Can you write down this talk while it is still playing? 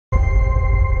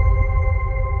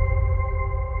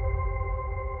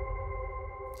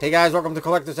Hey guys, welcome to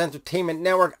Collectors Entertainment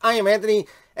Network. I am Anthony,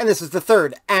 and this is the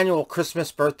third annual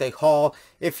Christmas birthday haul.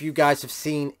 If you guys have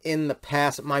seen in the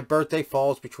past, my birthday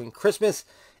falls between Christmas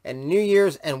and New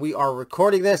Year's, and we are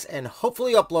recording this and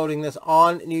hopefully uploading this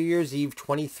on New Year's Eve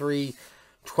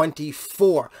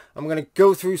 23/24. I'm going to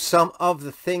go through some of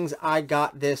the things I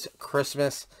got this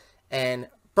Christmas and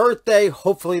birthday.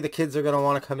 Hopefully the kids are going to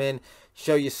want to come in,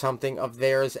 show you something of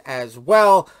theirs as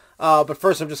well. But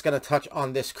first, I'm just going to touch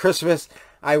on this Christmas.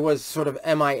 I was sort of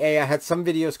MIA. I had some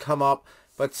videos come up,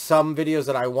 but some videos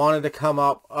that I wanted to come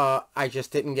up, I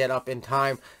just didn't get up in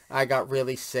time. I got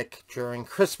really sick during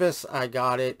Christmas. I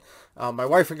got it. My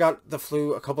wife had got the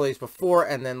flu a couple days before,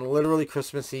 and then literally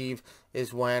Christmas Eve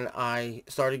is when I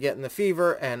started getting the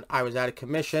fever, and I was out of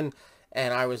commission,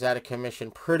 and I was out of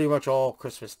commission pretty much all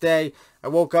Christmas Day. I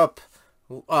woke up,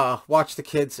 watched the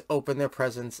kids open their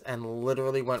presents, and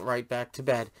literally went right back to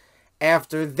bed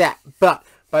after that. But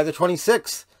by the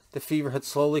 26th, the fever had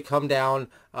slowly come down,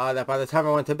 that by the time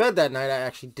I went to bed that night, I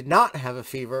actually did not have a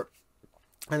fever.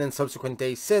 And then subsequent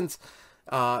days since,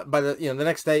 by the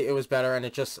next day, it was better, and I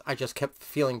just kept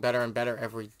feeling better and better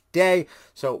every day.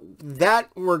 So that,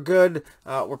 we're good.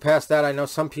 We're past that. I know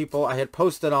some people I had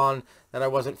posted on that I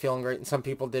wasn't feeling great, and some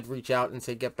people did reach out and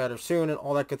say get better soon and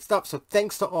all that good stuff. So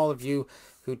thanks to all of you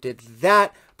who did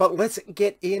that. But let's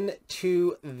get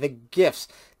into the gifts.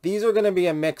 These are going to be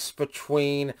a mix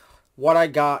between what I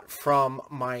got from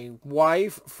my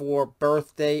wife for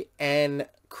birthday and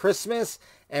Christmas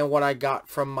and what I got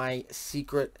from my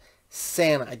Secret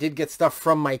Santa. I did get stuff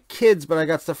from my kids, but I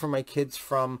got stuff from my kids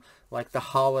from like the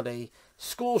holiday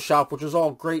school shop, which was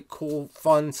all great, cool,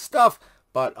 fun stuff.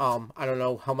 But I don't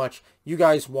know how much you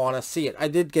guys want to see it. I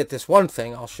did get this one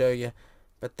thing I'll show you,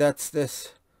 but that's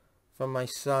this from my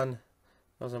son.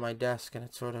 It was on my desk, and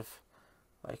it's sort of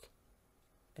like,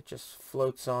 it just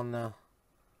floats on the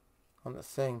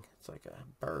thing. It's like a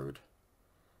bird.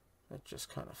 It just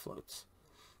kind of floats.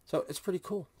 So it's pretty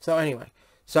cool. So anyway,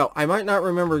 so I might not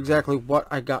remember exactly what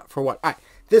I got for what.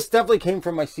 This definitely came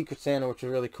from my Secret Santa, which is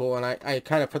really cool, and I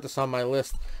kind of put this on my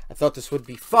list. I thought this would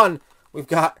be fun. We've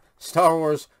got Star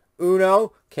Wars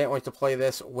Uno. Can't wait to play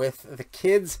this with the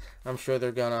kids. I'm sure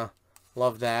they're gonna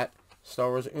love that. Star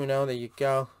Wars Uno. There you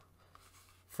go.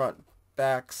 Front,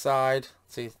 back, side.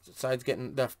 See,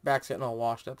 the back's getting all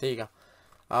washed up. There you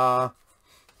go.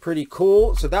 Pretty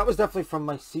cool. So that was definitely from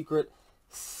my Secret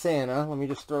Santa. Let me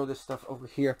just throw this stuff over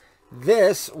here.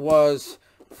 This was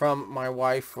from my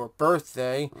wife for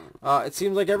birthday. It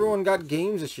seems like everyone got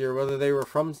games this year, whether they were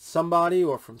from somebody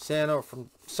or from Santa or from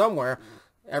somewhere.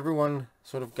 Everyone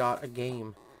sort of got a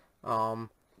game.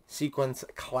 Sequence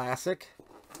Classic.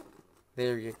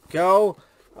 There you go.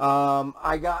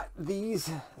 I got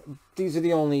these. These are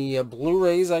the only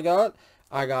Blu-rays I got.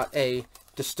 I got a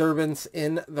Disturbance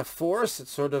in the Force.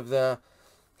 It's sort of the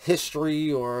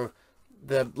history or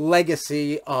the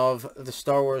legacy of the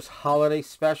Star Wars Holiday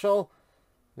Special.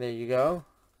 There you go.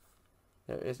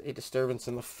 There is a Disturbance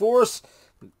in the Force.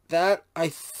 That, I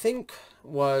think,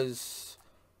 was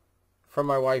from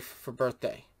my wife for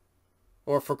birthday.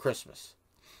 Or for Christmas.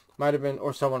 Might have been,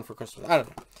 or someone for Christmas. I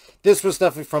don't know. This was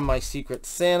definitely from my Secret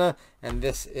Santa. And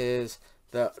this is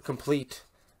the complete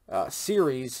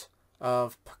series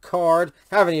of Picard.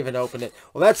 Haven't even opened it.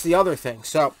 Well, that's the other thing.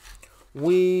 So,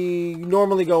 we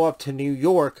normally go up to New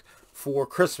York for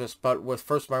Christmas, but with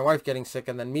first my wife getting sick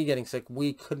and then me getting sick,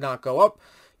 we could not go up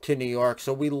to New York.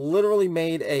 So we literally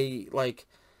made a, like,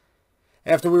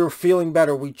 after we were feeling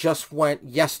better, we just went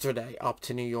yesterday up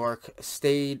to New York,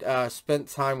 stayed, spent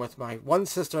time with my one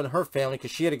sister and her family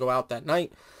because she had to go out that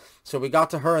night. So we got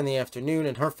to her in the afternoon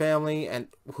and her family, and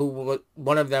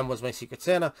one of them was my Secret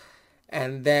Santa.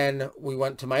 And then we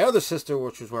went to my other sister,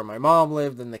 which was where my mom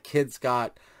lived, and the kids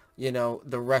got,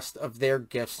 the rest of their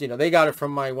gifts. They got it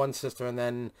from my one sister,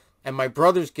 and my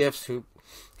brother's gifts,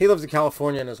 he lives in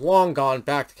California and is long gone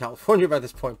back to California by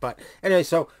this point. But anyway,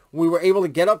 so we were able to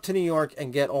get up to New York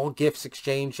and get all gifts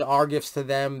exchanged, our gifts to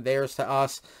them, theirs to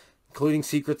us, including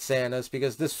Secret Santas,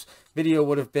 because this video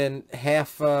would have been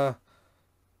half not,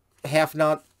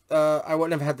 I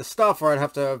wouldn't have had the stuff, or I'd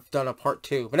have to have done a part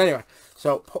 2. But anyway,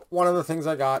 so one of the things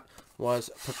I got was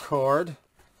Picard.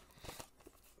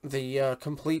 The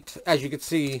complete, as you can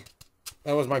see,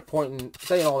 that was my point in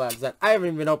saying all that, is that I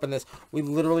haven't even opened this. We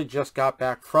literally just got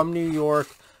back from New York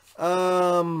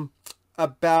about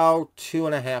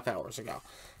 2.5 hours ago.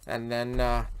 And then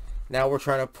now we're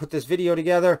trying to put this video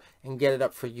together and get it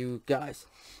up for you guys.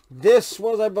 This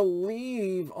was, I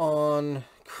believe, on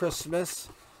Christmas.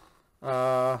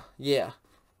 Yeah.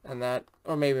 And that,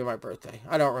 or maybe my birthday.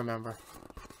 I don't remember.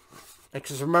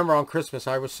 Because remember, on Christmas,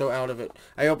 I was so out of it.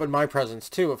 I opened my presents,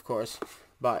 too, of course.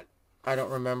 but I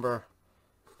don't remember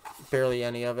barely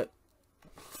any of it.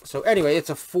 So anyway, it's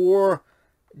a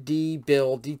 4D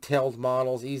build, detailed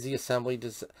models, easy assembly,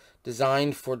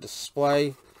 designed for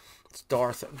display. It's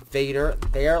Darth Vader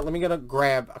there. Let me gonna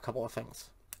grab a couple of things.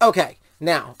 Okay,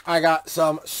 now I got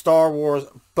some Star Wars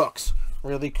books.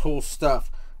 Really cool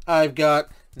stuff. I've got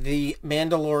the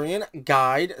Mandalorian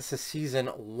guide. It's a season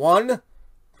 1.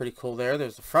 Pretty cool there.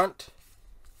 There's the front.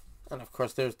 And of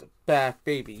course there's the back.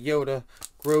 Baby Yoda,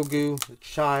 Grogu, the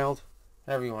child,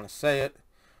 however you want to say it.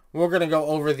 We're going to go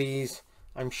over these,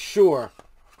 I'm sure,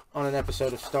 on an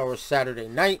episode of Star Wars Saturday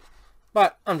Night.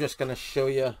 But I'm just going to show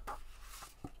you,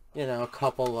 you know, a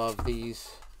couple of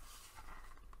these,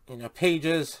 you know,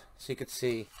 pages so you could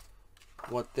see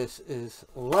what this is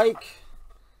like.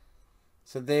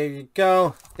 So there you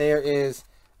go. There is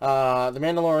the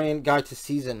Mandalorian Guide to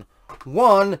Season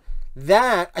 1.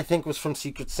 That, I think, was from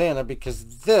Secret Santa,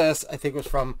 because this, I think, was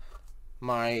from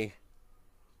my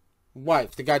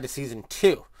wife, the Guide to Season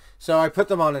 2. So I put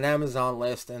them on an Amazon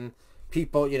list, and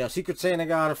people, you know, Secret Santa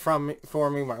got it for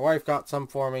me. My wife got some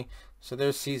for me. So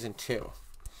there's Season 2.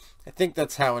 I think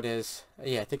that's how it is.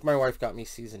 Yeah, I think my wife got me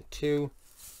Season 2,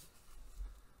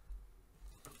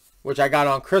 which I got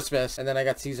on Christmas, and then I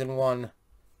got Season 1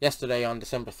 yesterday on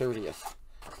December 30th,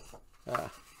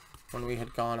 when we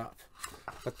had gone up.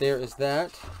 But there is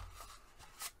that.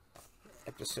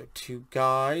 Episode 2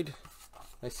 guide.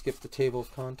 I skipped the table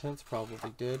of contents,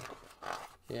 probably did.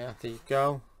 Yeah, there you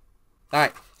go.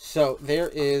 Alright, so there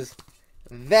is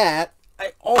that.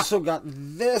 I also got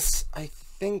this. I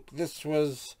think this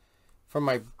was from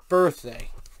my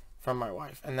birthday from my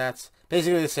wife. And that's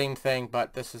basically the same thing,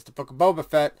 but this is the Book of Boba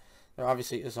Fett. There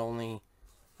obviously is only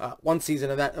one season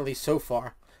of that, at least so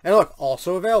far. And look,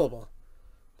 also available.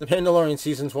 The Mandalorian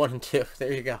Seasons 1 and 2.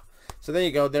 There you go. So there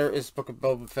you go. There is Book of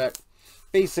Boba Fett.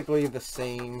 Basically the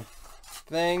same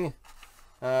thing.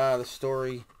 The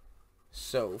story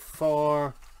so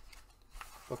far.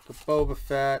 Book of Boba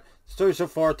Fett. Story so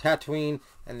far, Tatooine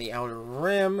and the Outer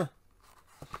Rim.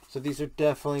 So these are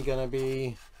definitely going to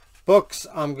be books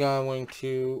I'm going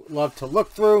to love to look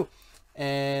through.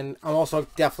 And I'm also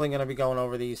definitely going to be going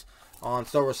over these on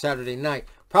Star Wars Saturday Night.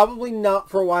 Probably not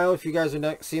for a while if you guys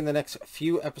are seeing the next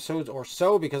few episodes or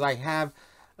so, because I have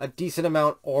a decent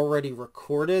amount already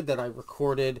recorded that I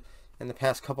recorded in the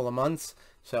past couple of months.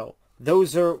 So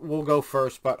those will go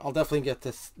first, but I'll definitely get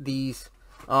these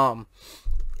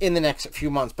in the next few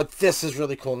months. But this is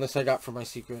really cool, and this I got from my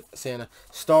Secret Santa.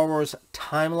 Star Wars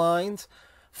timelines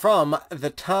from the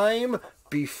time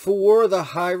before the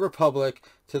High Republic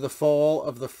to the fall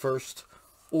of the First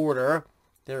Order.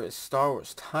 There is Star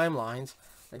Wars timelines.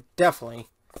 I definitely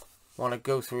want to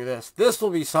go through this. This will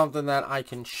be something that I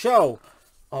can show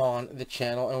on the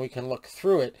channel, and we can look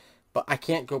through it. But I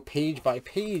can't go page by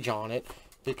page on it,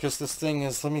 because this thing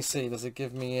is, let me see, does it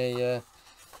give me a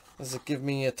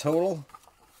total?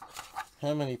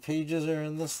 How many pages are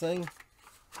in this thing?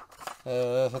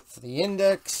 That's the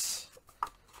index.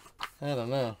 I don't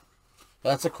know.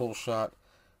 That's a cool shot.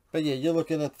 But yeah, you're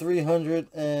looking at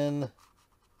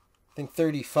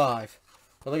 335.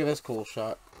 But look at this cool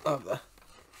shot of the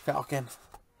Falcon,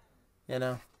 you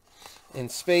know, in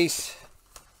space.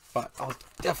 But I'll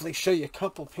definitely show you a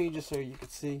couple pages so you can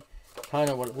see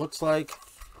kind of what it looks like.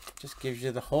 Just gives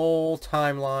you the whole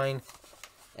timeline.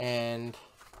 And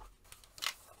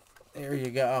there you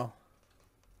go.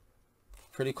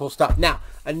 Pretty cool stuff. Now,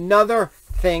 another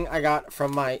thing I got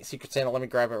from my Secret Santa. Let me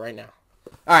grab it right now.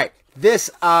 Alright, this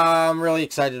I'm really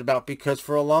excited about, because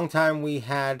for a long time we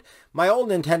had my old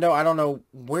Nintendo. I don't know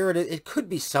where it is. It could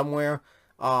be somewhere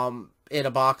in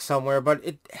a box somewhere, but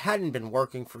it hadn't been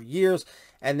working for years.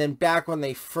 And then back when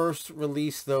they first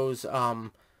released those,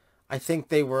 I think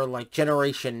they were like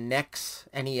Generation NEX,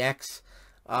 NEX,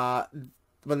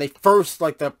 when they first,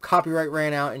 like, the copyright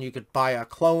ran out and you could buy a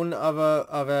clone of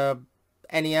a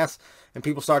NES, and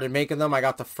people started making them. I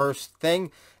got the first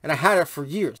thing, and I had it for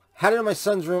years. Had it in my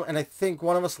son's room, and I think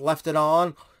one of us left it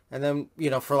on, and then, you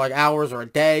know, for like hours or a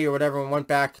day or whatever, and went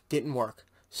back, didn't work.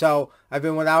 So I've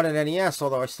been without an NES,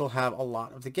 although I still have a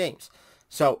lot of the games.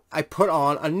 So I put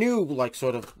on a new, like,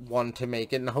 sort of one to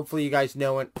make it, and hopefully you guys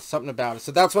know something about it.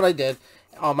 So that's what I did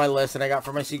on my list, and I got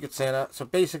for my Secret Santa. So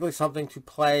basically something to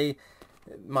play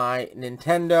my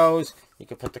Nintendos. You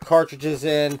can put the cartridges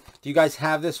in. Do you guys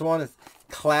have this one? It's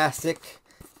Classic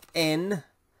N.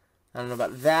 I don't know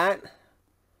about that,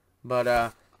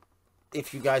 but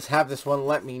if you guys have this one,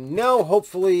 let me know.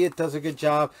 Hopefully it does a good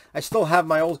job. I still have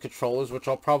my old controllers, which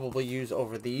I'll probably use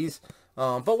over these,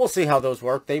 but we'll see how those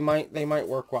work. They might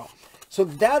work well. So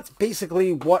that's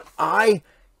basically what I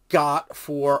got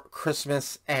for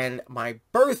Christmas and my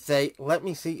birthday. Let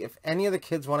me see if any of the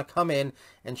kids want to come in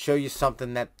and show you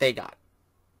something that they got.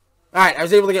 All right, I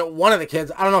was able to get one of the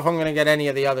kids. I don't know if I'm going to get any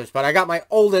of the others, but I got my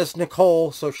oldest,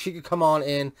 Nicole, so she could come on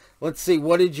in. Let's see,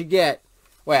 what did you get?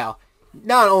 Well,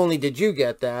 not only did you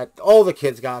get that, all the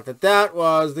kids got that. That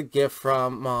was the gift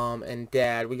from Mom and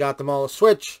Dad. We got them all a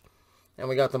Switch, and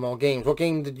we got them all games. What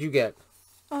game did you get?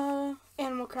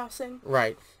 Animal Crossing.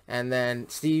 Right. And then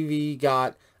Stevie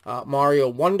got Mario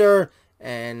Wonder,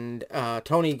 and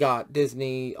Tony got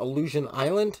Disney Illusion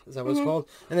Island. Is that what it's called?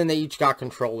 And then they each got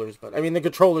controllers. But, I mean, the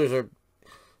controllers are,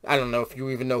 I don't know if you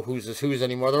even know whose is whose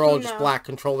anymore. They're all just black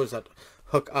controllers that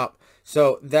hook up.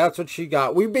 So that's what she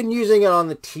got. We've been using it on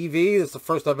the TV. It's the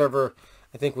first I've ever,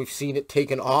 I think we've seen it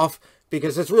taken off.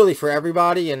 Because it's really for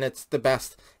everybody, and it's the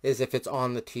best is if it's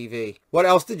on the TV. What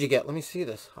else did you get? Let me see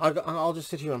this. I'll just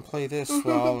sit here and play this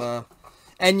while...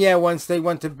 And yeah, once they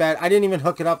went to bed, I didn't even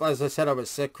hook it up. As I said, I was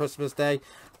sick Christmas Day.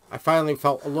 I finally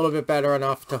felt a little bit better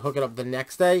enough to hook it up the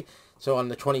next day. So on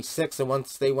the 26th, and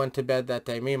once they went to bed that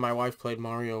day, me and my wife played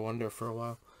Mario Wonder for a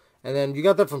while. And then you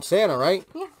got that from Santa, right?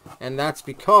 Yeah. And that's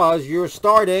because you're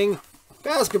starting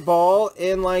basketball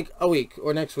in like a week,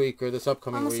 or next week, or this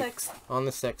upcoming week. On the 6th. On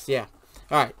the 6th, yeah.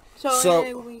 All right. So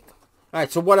in a week. All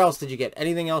right, so what else did you get?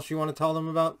 Anything else you want to tell them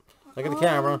about? Look at the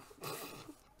camera.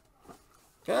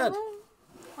 Good.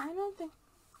 I don't think...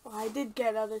 Well, I did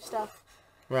get other stuff.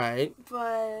 Right.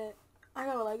 But I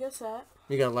got a Lego set.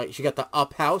 You got like she got the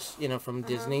Up house, you know, from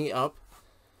Disney, Up.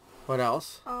 What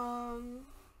else?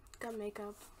 Got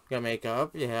makeup. Got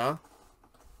makeup, yeah.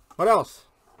 What else?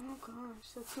 Oh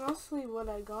gosh, that's mostly what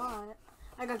I got.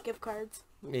 I got gift cards.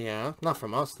 Yeah, not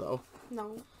from us though.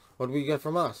 No. What did we get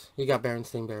from us? You got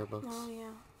Berenstain Bear books. Oh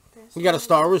yeah. You got a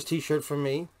Star Wars t-shirt from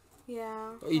me.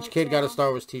 Yeah. Each kid got a Star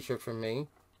Wars t-shirt from me.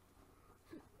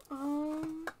 I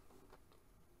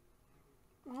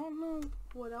don't know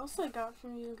what else I got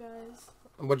from you guys.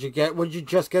 What'd you get? What'd you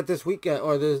just get this weekend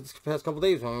or this past couple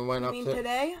days when we went up to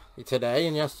today? Today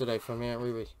and yesterday from Aunt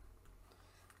Riri.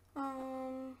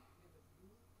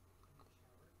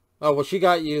 Oh well, she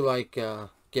got you like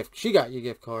gift. She got you a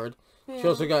gift card. Yeah. She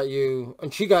also got you,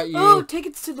 and she got you. Oh,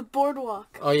 tickets to the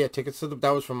boardwalk. Oh yeah, tickets to the.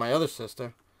 That was from my other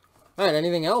sister. All right,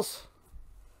 anything else?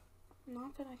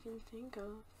 Not that I can think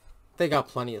of. They got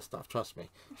plenty of stuff, trust me.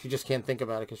 She just can't think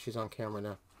about it because she's on camera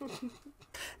now.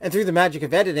 And through the magic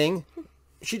of editing,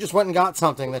 she just went and got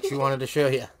something that she wanted to show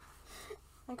you.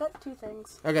 I got two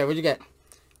things. Okay, what'd you get?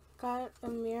 Got a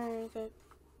mirror that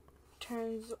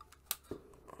turns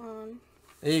on.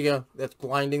 There you go. That's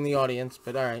blinding the audience,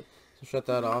 but alright. So shut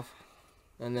that off.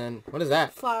 And then, what is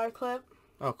that? Flower clip.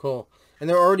 Oh, cool. And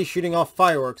they're already shooting off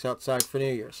fireworks outside for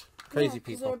New Year's. Crazy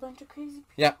people. They're a bunch of crazy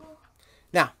people. Yeah.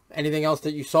 Now, anything else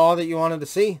that you saw that you wanted to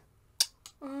see?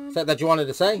 That you wanted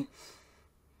to say?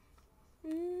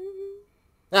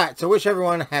 Alright, so wish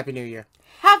everyone a Happy New Year.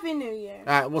 Happy New Year.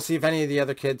 Alright, we'll see if any of the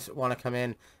other kids want to come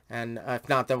in. And if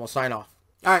not, then we'll sign off.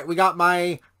 Alright, we got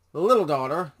my little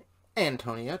daughter,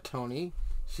 Antonia. Tony.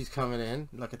 She's coming in.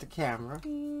 Look at the camera.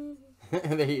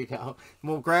 There you go.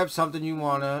 We'll grab something you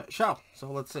want to show.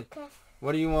 So let's see. Okay.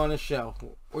 What do you want to show?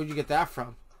 Where'd you get that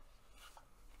from?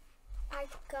 I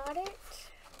got it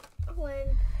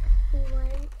when we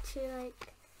went to,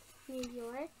 like, New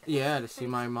York. Yeah, to see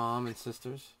my mom and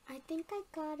sisters. I think I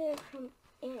got it from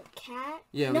Aunt Kat.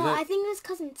 Yeah, no, I think it was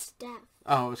Cousin Steph.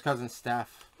 Oh, it was Cousin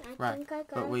Steph. I think I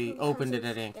got but it we from opened Cousin it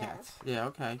at Aunt Steph. Kat's. Yeah,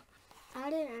 okay. I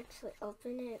didn't actually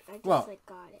open it. I just, like,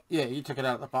 got it. Yeah, you took it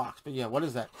out of the box. But yeah, what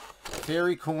is that?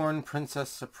 Fairy Corn Princess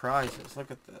Surprises.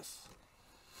 Look at this.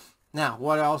 Now,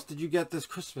 what else did you get this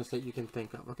Christmas that you can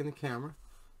think of? Look in the camera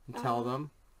and tell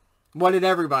them. What did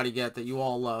everybody get that you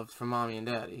all loved from Mommy and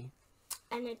Daddy?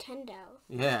 A Nintendo.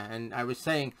 Yeah, and I was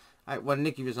saying, when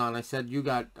Nikki was on, I said you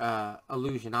got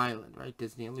Illusion Island, right?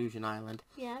 Disney Illusion Island.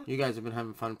 Yeah. You guys have been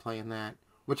having fun playing that.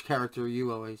 Which character are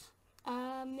you always?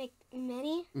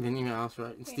 Minnie. Minnie Mouse,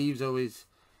 right? And Steve's always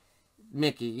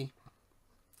Mickey.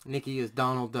 Nikki is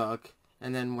Donald Duck.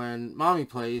 And then when Mommy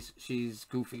plays, she's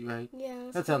Goofy, right?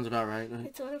 Yeah. That sounds about right?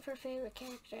 It's one of her favorite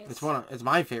characters. It's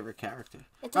my favorite character.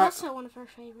 It's also one of her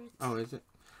favorites. Oh, is it?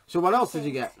 So what else did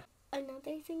you get?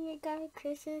 Another thing I got at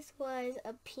Christmas was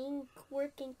a pink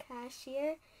working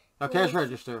cashier. A cash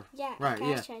register. Yeah, right,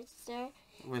 cash register.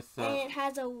 With and it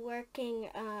has a working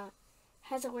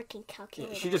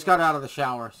calculator. She just got out of the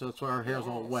shower, so that's why her hair's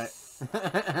all wet.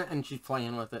 And she's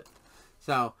playing with it.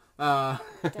 So, yeah.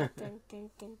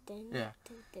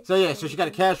 So, yeah, so she got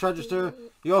a cash register.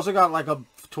 You also got, like, a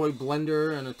toy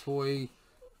blender and a toy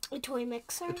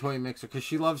mixer. A toy mixer, because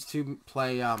she loves to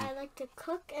play, I like to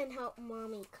cook and help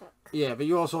Mommy cook. Yeah, but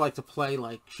you also like to play,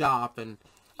 like, shop and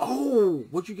Oh,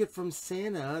 what'd you get from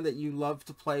Santa that you love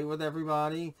to play with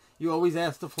everybody? You always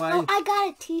ask to play? Oh, I got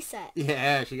a tea set.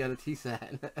 Yeah, she got a tea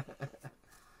set.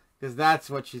 Because that's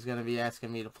what she's going to be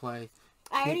asking me to play.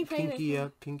 I already played Pinky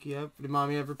up, pinky up. Did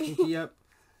Mommy ever pinky up?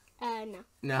 No.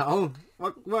 No?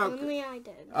 What? Only I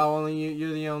did. Oh, only you.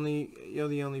 You're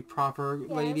the only proper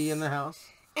lady in the house.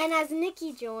 And as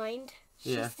Nikki joined,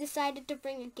 she's Yeah. decided to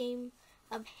bring a game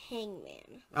of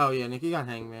Hangman. Oh yeah, Nikki got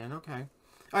Hangman. Okay.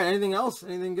 All right. Anything else?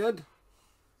 Anything good?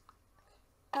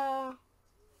 Uh, All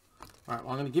right. Well,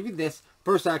 I'm gonna give you this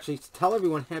first. Actually, to tell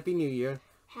everyone Happy New Year.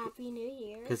 Happy New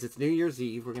Year. Because it's New Year's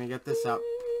Eve. We're gonna get this out.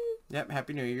 Yep.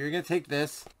 Happy New Year. You're gonna take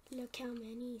this. Look how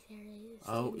many there is.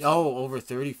 Oh, over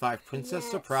 35 princess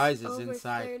surprises over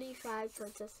inside. 35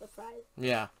 princess surprises.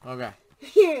 Yeah. Okay.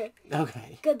 Here.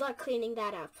 Okay. Good luck cleaning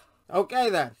that up. Okay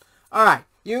then. All right.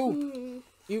 You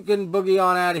can boogie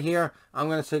on out of here. I'm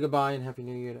gonna say goodbye and Happy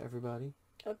New Year to everybody.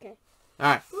 Okay. All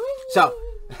right. So,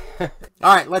 all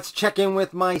right. Let's check in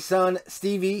with my son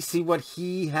Stevie. See what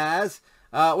he has.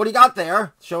 What do you got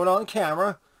there? Show it on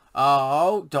camera.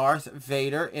 Oh, Darth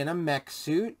Vader in a mech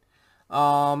suit.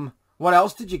 What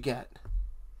else did you get?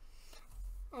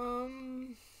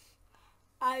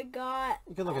 I got.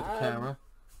 You can look at the camera.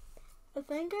 I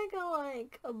think I got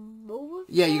like a Boba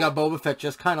Fett. Yeah, you got Boba Fett,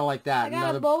 just kind of like that. I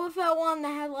got a Boba Fett one that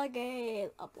had like a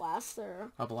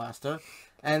blaster. A blaster.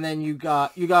 And then you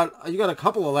got a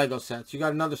couple of Lego sets. You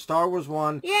got another Star Wars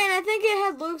one. Yeah, and I think it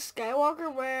had Luke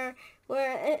Skywalker where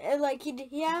it like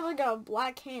he had like a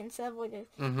black hand instead of like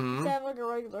a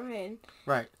regular hand.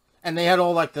 Right. And they had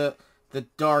all like the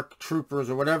dark troopers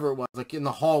or whatever it was, like in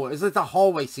the hallway. Is it the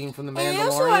hallway scene from the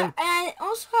Mandalorian? And I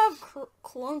also have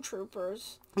clone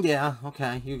troopers. Yeah,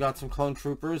 okay. You got some clone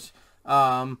troopers.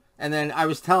 And then I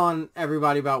was telling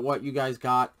everybody about what you guys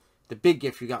got, the big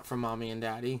gift you got from Mommy and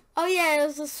Daddy. Oh yeah, it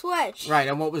was a Switch. Right,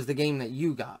 and what was the game that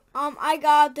you got? I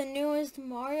got the newest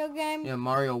Mario game. Yeah,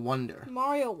 Mario Wonder.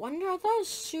 Mario Wonder? I thought it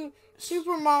was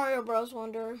Super Mario Bros.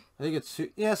 Wonder. I think it's,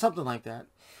 yeah, something like that.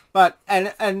 But,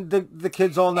 and the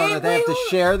kids all know that they have to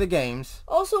share the games.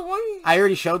 Also, I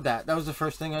already showed that. That was the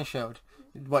first thing I showed.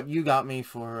 What you got me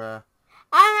for,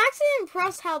 I'm actually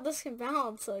impressed how this can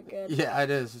balance so good. Yeah, it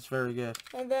is. It's very good.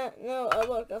 And then,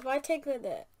 look, if I take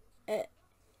it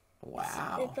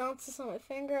Wow. bounces on my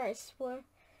finger, I swear.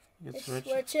 You can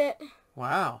Switch it.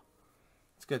 Wow.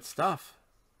 It's good stuff.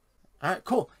 Alright,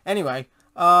 cool. Anyway,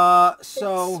 so... It's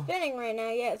spinning right now,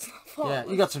 yeah, it's not falling. Yeah,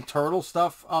 you got some turtle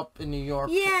stuff up in New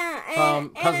York. Yeah, from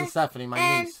Cousin Stephanie,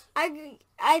 my niece. I think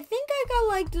I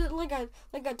got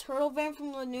like a turtle van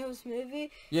from the newest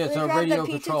movie. Yeah, it's They a drive radio the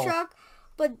pizza control. truck.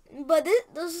 But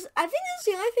this I think this is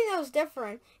the only thing that was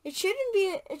different. It shouldn't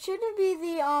be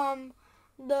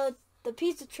the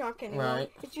pizza truck anymore.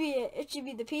 Right. It should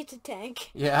be the pizza tank.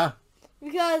 Yeah.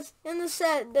 Because in the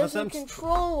set there's a That's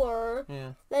controller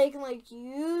Yeah. that you can like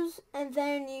use, and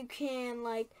then you can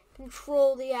like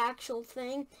control the actual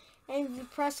thing, and if you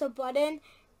press a button,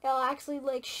 it'll actually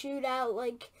like shoot out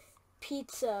like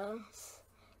pizzas.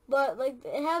 But like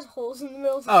it has holes in the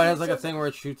middle. Oh, it has like a thing where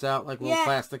it shoots out like little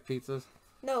plastic pizzas.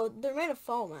 No, they're made of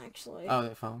foam actually. Oh,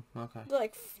 they're foam. Okay. They're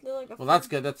like a Well, that's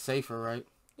good. That's safer, right?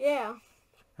 Yeah.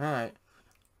 Alright.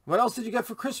 What else did you get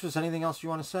for Christmas? Anything else you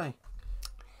want to say?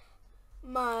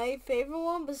 My favorite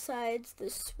one besides the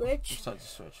Switch Besides the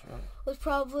Switch, right? was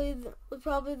probably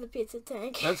the pizza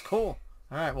tank. That's cool.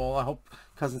 Alright, well, I hope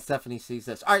Cousin Stephanie sees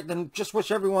this. Alright, then just wish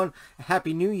everyone a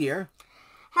Happy New Year.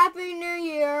 Happy New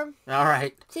Year.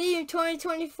 Alright. See you in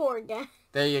 2024 again.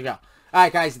 There you go.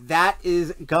 Alright, guys, that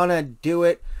is gonna do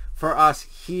it for us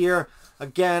here.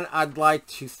 Again, I'd like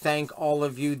to thank all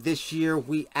of you. This year,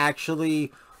 we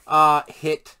actually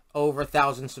hit over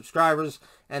 1,000 subscribers,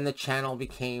 and the channel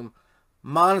became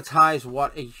monetized.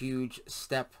 What a huge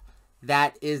step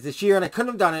that is this year, and I couldn't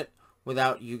have done it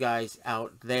without you guys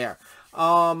out there.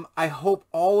 I hope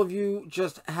all of you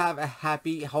just have a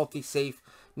happy, healthy, safe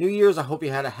New Year's. I hope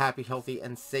you had a happy, healthy,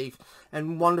 and safe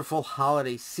and wonderful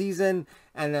holiday season.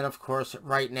 And then, of course,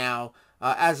 right now,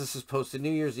 as this is posted,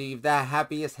 New Year's Eve, the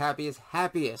happiest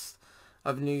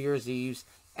of New Year's Eves,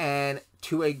 and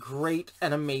to a great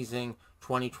and amazing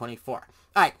 2024.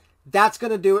 All right, that's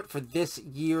going to do it for this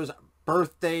year's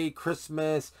birthday,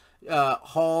 Christmas,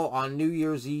 haul on New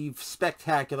Year's Eve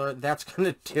spectacular. That's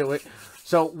going to do it.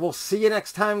 So we'll see you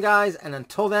next time, guys. And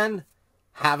until then,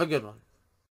 have a good one.